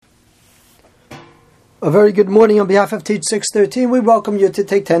A very good morning on behalf of Teach 613. We welcome you to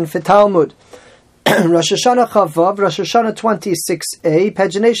take 10 for Talmud. Rosh Hashanah Chavav, Rosh Hashanah 26a,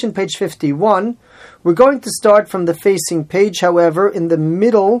 pagination page 51. We're going to start from the facing page, however, in the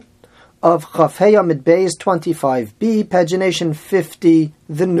middle of Chaf Hei Amid Beis 25b, pagination 50,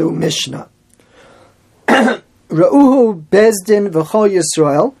 the new Mishnah. Ra'uhu Bezdin V'chol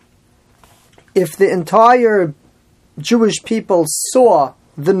Yisrael. If the entire Jewish people saw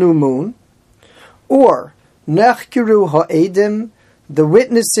the new moon, or Nechkiru Ha'edim, the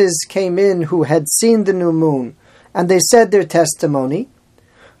witnesses came in who had seen the new moon, and they said their testimony.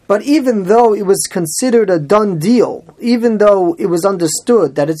 But even though it was considered a done deal, even though it was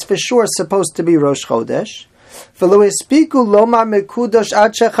understood that it's for sure supposed to be Rosh Chodesh,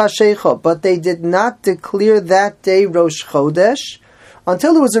 but they did not declare that day Rosh Chodesh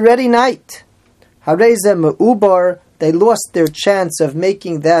until it was already night. They lost their chance of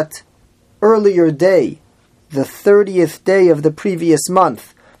making that earlier day, the 30th day of the previous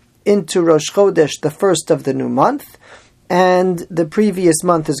month, into Rosh Chodesh, the first of the new month, and the previous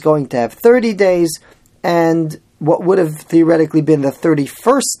month is going to have 30 days, and what would have theoretically been the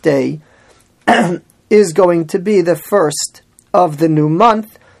 31st day is going to be the first of the new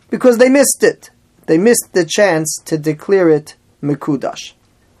month, because they missed it. They missed the chance to declare it Mekudash.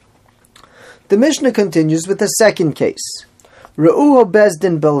 The Mishnah continues with the second case. Re'uho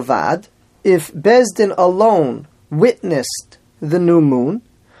Bezdin Belvad. If Bezdin alone witnessed the new moon,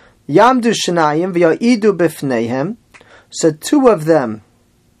 Yamdu Shnayim v'ya'idu b'fneihem, so two of them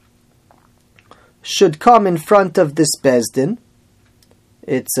should come in front of this Bezdin.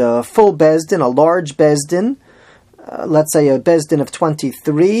 It's a full Bezdin, a large Bezdin, let's say a Bezdin of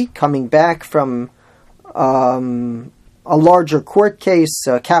 23, coming back from a larger court case,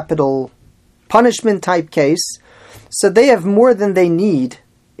 a capital punishment type case. So they have more than they need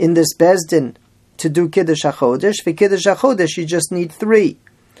in this Bezdin to do Kiddush HaChodesh. For Kiddush HaChodesh, you just need 3.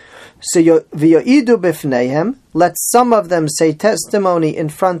 So, v'yo'idu b'fneihem, let some of them say testimony in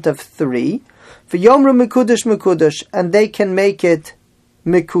front of 3. V'yomru mekudash mekudash, and they can make it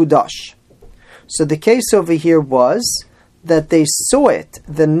mekudash. So the case over here was that they saw it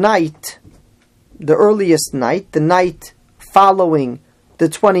the night, the earliest night, the night following the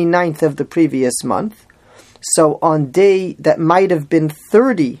 29th of the previous month. So on day that might have been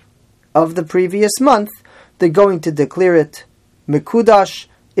 30 of the previous month, they're going to declare it Mekudash,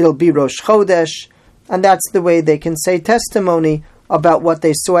 it'll be Rosh Chodesh, and that's the way they can say testimony about what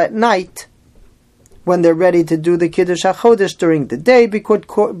they saw at night when they're ready to do the Kiddush HaChodesh during the day,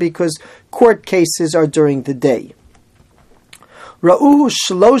 because court cases are during the day. Ra'uhu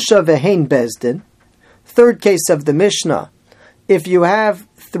Shlosha Vehein Bezdin, third case of the Mishnah. If you have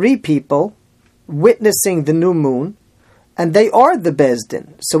 3 people witnessing the new moon, and they are the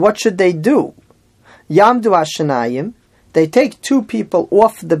Bezdin, so what should they do? Yamdu Hashanayim, they take 2 people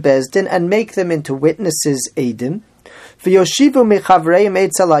off the Bezdin and make them into witnesses Eidim. V'yoshivu mechavreim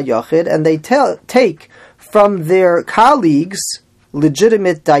etzel hayochid, and they take from their colleagues,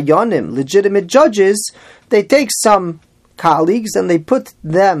 legitimate dayanim, legitimate judges, they take some colleagues and they put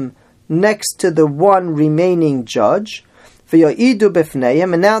them next to the one remaining judge. V'yo'idu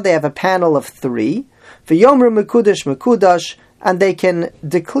b'fneihem, and now they have a panel of 3. V'yomru mekudash mekudash, and they can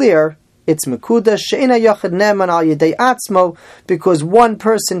declare it's mekudash. She'ina yochid ne'eman al yedei atzmo, because one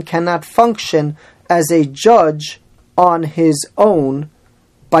person cannot function as a judge on his own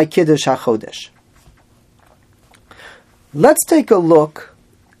by Kiddush HaChodesh. Let's take a look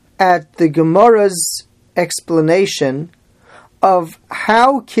at the Gemara's explanation of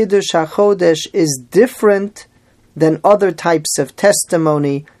how Kiddush HaChodesh is different than other types of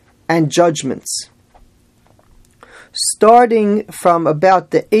testimony and judgments. Starting from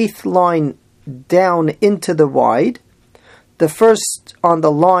about the 8th line down into the wide, the first on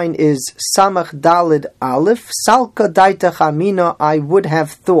the line is Samach Dalid Aleph, Salka Daita Chamina, I would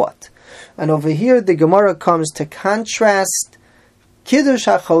have thought. And over here the Gemara comes to contrast Kiddush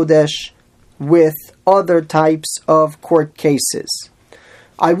HaChodesh with other types of court cases.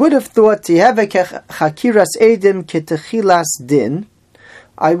 I would have thought chakiras edim ketechilas din.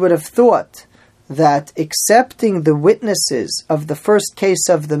 I would have thought that accepting the witnesses of the first case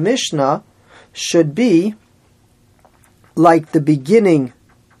of the Mishnah should be like the beginning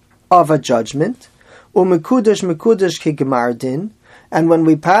of a judgment. Umekudash mekudash kegemar din, and when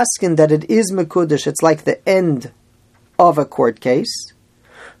we paskin that it is mekudash, it's like the end of a court case.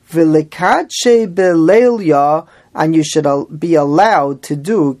 V'lekadshe beleilya, and you should be allowed to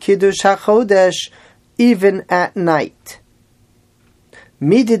do Kiddush HaChodesh even at night.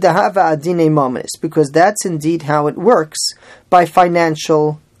 Mididahava adine momis, because that's indeed how it works by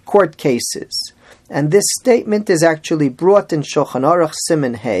financial court cases. And this statement is actually brought in Shulchan Aruch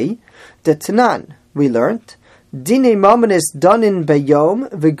Siman Hey. The Tanan, we learned, Dinei Mamonis danin bayom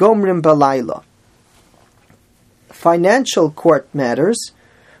v'gomrim balayla. Financial court matters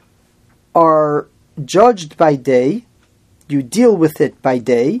are judged by day, you deal with it by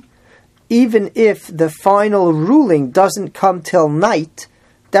day, even if the final ruling doesn't come till night,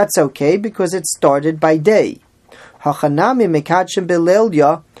 that's okay because it started by day. Hachanami mekachim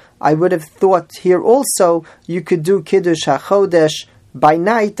belelya, I would have thought here also you could do Kiddush HaChodesh by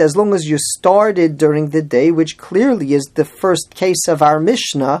night as long as you started during the day, which clearly is the first case of our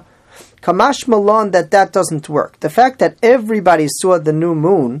Mishnah. Kamash Malon that doesn't work. The fact that everybody saw the new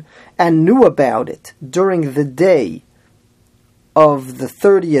moon and knew about it during the day of the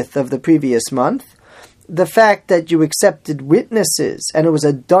 30th of the previous month, the fact that you accepted witnesses and it was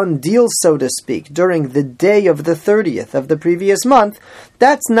a done deal, so to speak, during the day of the 30th of the previous month,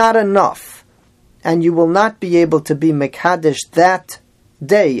 that's not enough. And you will not be able to be Mekadesh that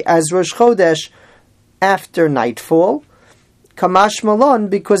day as Rosh Chodesh after nightfall, Kamash Malon,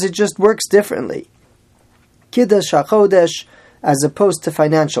 because it just works differently. Kiddush HaChodesh, as opposed to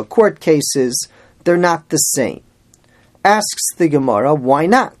financial court cases, they're not the same. Asks the Gemara, why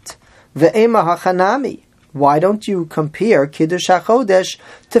not? Ve'ema hachanami. Why don't you compare Kiddush HaChodesh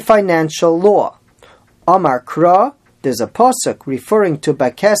to financial law? Amar Kra, there's a pasuk referring to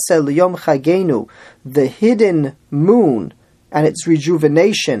Bakesa Liyom Chagenu, the hidden moon and its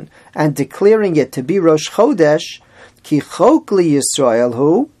rejuvenation, and declaring it to be Rosh Chodesh. Ki chok li Yisrael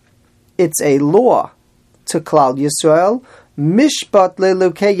hu, it's a law to Klal Yisrael, Mishpat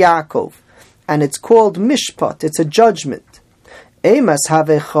leLukei Yaakov, and it's called Mishpat, it's a judgment. Emas have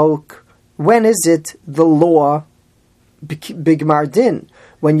chok, when is it the law, Bigmar Din,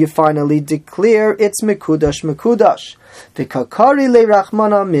 when you finally declare it's Mekudash. V'kakari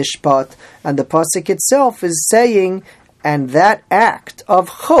leRachmana Mishpat, and the pasuk itself is saying, and that act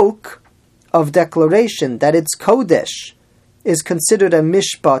of chok, of declaration, that it's Kodesh, is considered a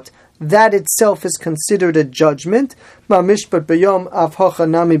mishpat, that itself is considered a judgment, ma mishpat bayom av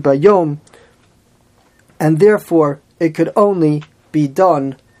hachanami bayom, and therefore it could only be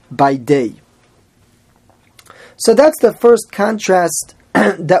done by day. So that's the first contrast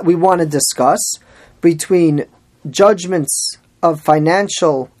that we want to discuss between judgments of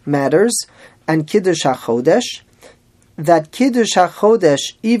financial matters and Kiddush HaChodesh. That Kiddush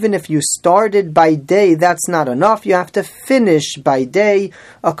HaChodesh, even if you started by day, that's not enough. You have to finish by day,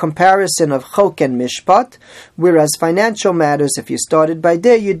 a comparison of Chok and Mishpat. Whereas financial matters, if you started by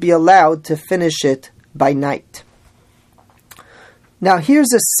day, you'd be allowed to finish it by night. Now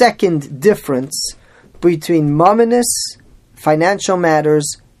here's a second difference between Mamonis, financial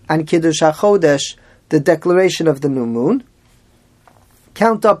matters, and Kiddush HaChodesh, the declaration of the new moon.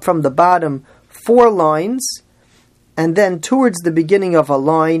 Count up from the bottom 4 lines, and then towards the beginning of a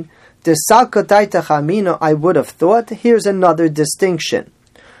line, I would have thought, here's another distinction.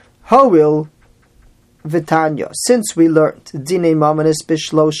 Hoil Vitanya, since we learned Dinei Mamonis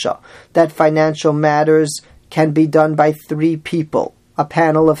Bishlosha, that financial matters can be done by 3 people, a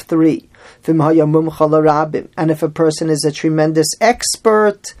panel of 3. And if a person is a tremendous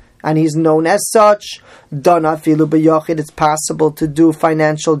expert, and he's known as such, it's possible to do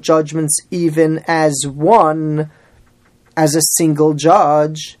financial judgments even as one, as a single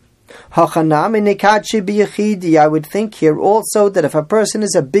judge. I would think here also that if a person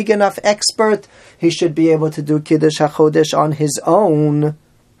is a big enough expert, he should be able to do Kiddush HaChodesh on his own,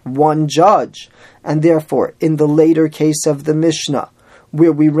 one judge. And therefore, in the later case of the Mishnah,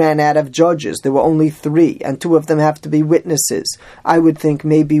 where we ran out of judges, there were only 3, and 2 of them have to be witnesses, I would think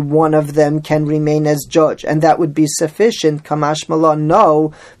maybe one of them can remain as judge, and that would be sufficient. Kamash Malon,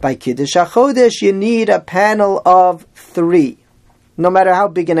 no, by Kiddush HaChodesh you need a panel of 3, no matter how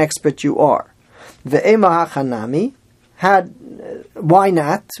big an expert you are. Ve'ema hachanami, why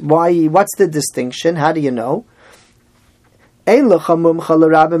not? What's the distinction? How do you know? Because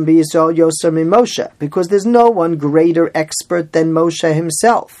there's no one greater expert than Moshe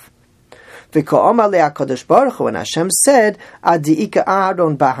himself. When Hashem said, until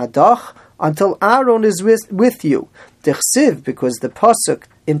Aaron is with you, because the pasuk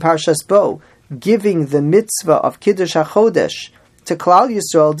in Parshas Bo, giving the mitzvah of Kiddush HaChodesh to Klal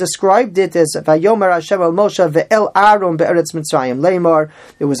Yisrael, described it as Vayomer Hashem al Moshe ve'el Aaron be'eretz Mitzrayim leimar.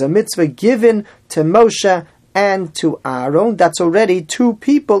 It was a mitzvah given to Moshe and to Aaron. That's already 2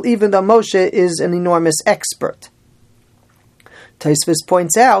 people, even though Moshe is an enormous expert. Tosfos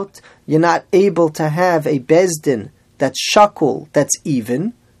points out, you're not able to have a Bezdin that's shakul, that's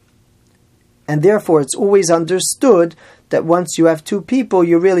even, and therefore it's always understood that once you have two people,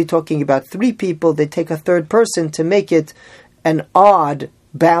 you're really talking about three people. They take a third person to make it an odd,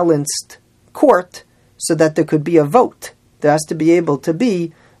 balanced court so that there could be a vote. There has to be able to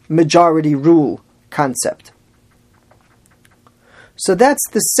be majority rule concept. So that's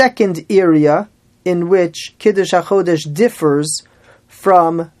the second area in which Kiddush HaChodesh differs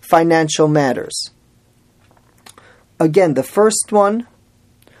from financial matters. Again, the first one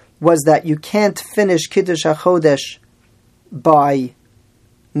was that you can't finish Kiddush HaChodesh by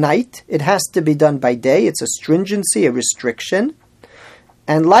night. It has to be done by day. It's a stringency, a restriction.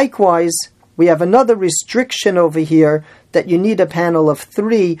 And likewise, we have another restriction over here that you need a panel of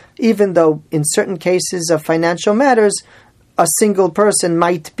three, even though in certain cases of financial matters, a single person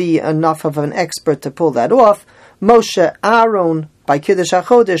might be enough of an expert to pull that off. Moshe Aaron, by Kiddush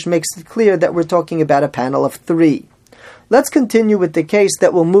HaChodesh, makes it clear that we're talking about a panel of three. Let's continue with the case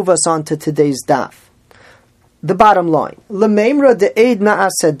that will move us on to today's daf. The bottom line, L'meimra de'ed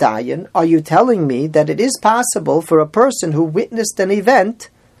na'aseh dayan, are you telling me that it is possible for a person who witnessed an event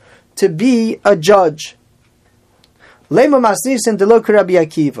to be a judge? Lema masnisin delok Rabbi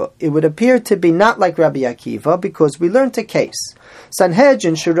Akiva. It would appear to be not like Rabbi Akiva because we learned a case.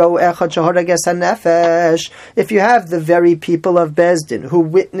 Sanhedrin shiro echad shaharages hanefesh. If you have the very people of Bezdin who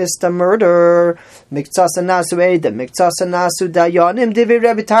witnessed a murder, miktsasa nasu edem, miktsasa nasu dayanim, divi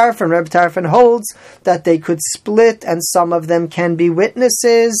Rabbi Tarfon. Rabbi Tarfon holds that they could split, and some of them can be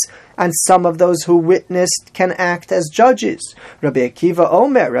witnesses, and some of those who witnessed can act as judges. Rabbi Akiva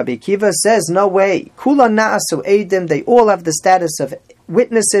Omer. Rabbi Akiva says, no way. Kula na'asu edim. They all have the status of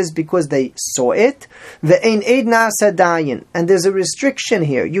witnesses because they saw it. Ve'ein eid na'aseh dayan. And there's a restriction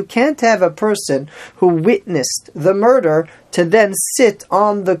here. You can't have a person who witnessed the murder to then sit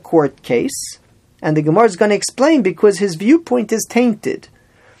on the court case. And the Gemara is going to explain because his viewpoint is tainted.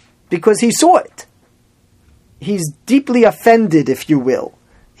 Because he saw it. He's deeply offended, if you will.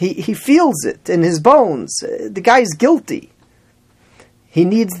 He feels it in his bones. The guy's guilty. He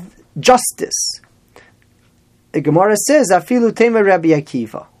needs justice. The Gemara says, Afilu Tema Rabbi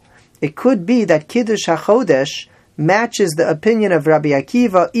Akiva. It could be that Kiddush HaChodesh matches the opinion of Rabbi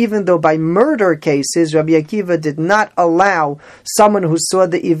Akiva, even though by murder cases, Rabbi Akiva did not allow someone who saw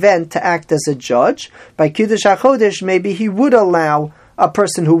the event to act as a judge. By Kiddush HaChodesh, maybe he would allow a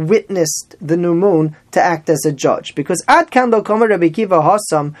person who witnessed the new moon to act as a judge. Because Ad Kan Lo Komer Rabbi Akiva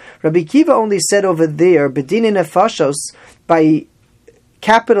Hasam, Rabbi Akiva only said over there, Bedinin Nefashos, by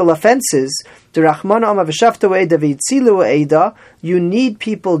capital offenses, you need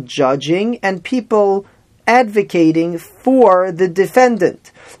people judging and people advocating for the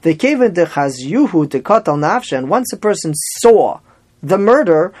defendant. And once a person saw the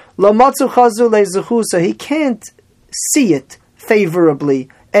murder, so he can't see it favorably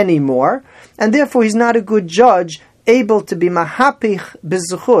anymore, and therefore he's not a good judge, able to be mahapich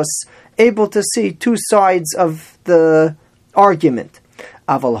bezuchus, able to see two sides of the argument.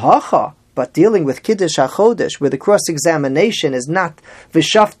 Aval hacha, but dealing with Kiddush HaChodesh, where the cross-examination is not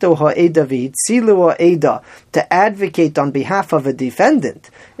v'shafto ha'eda v'hitzilu ha'eda, to advocate on behalf of a defendant.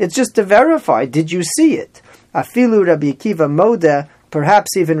 It's just to verify, did you see it? Afilu Rabbi Akiva Moda,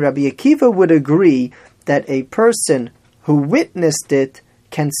 perhaps even Rabbi Akiva would agree that a person who witnessed it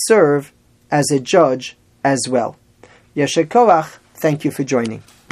can serve as a judge as well. Yasher Koach, thank you for joining.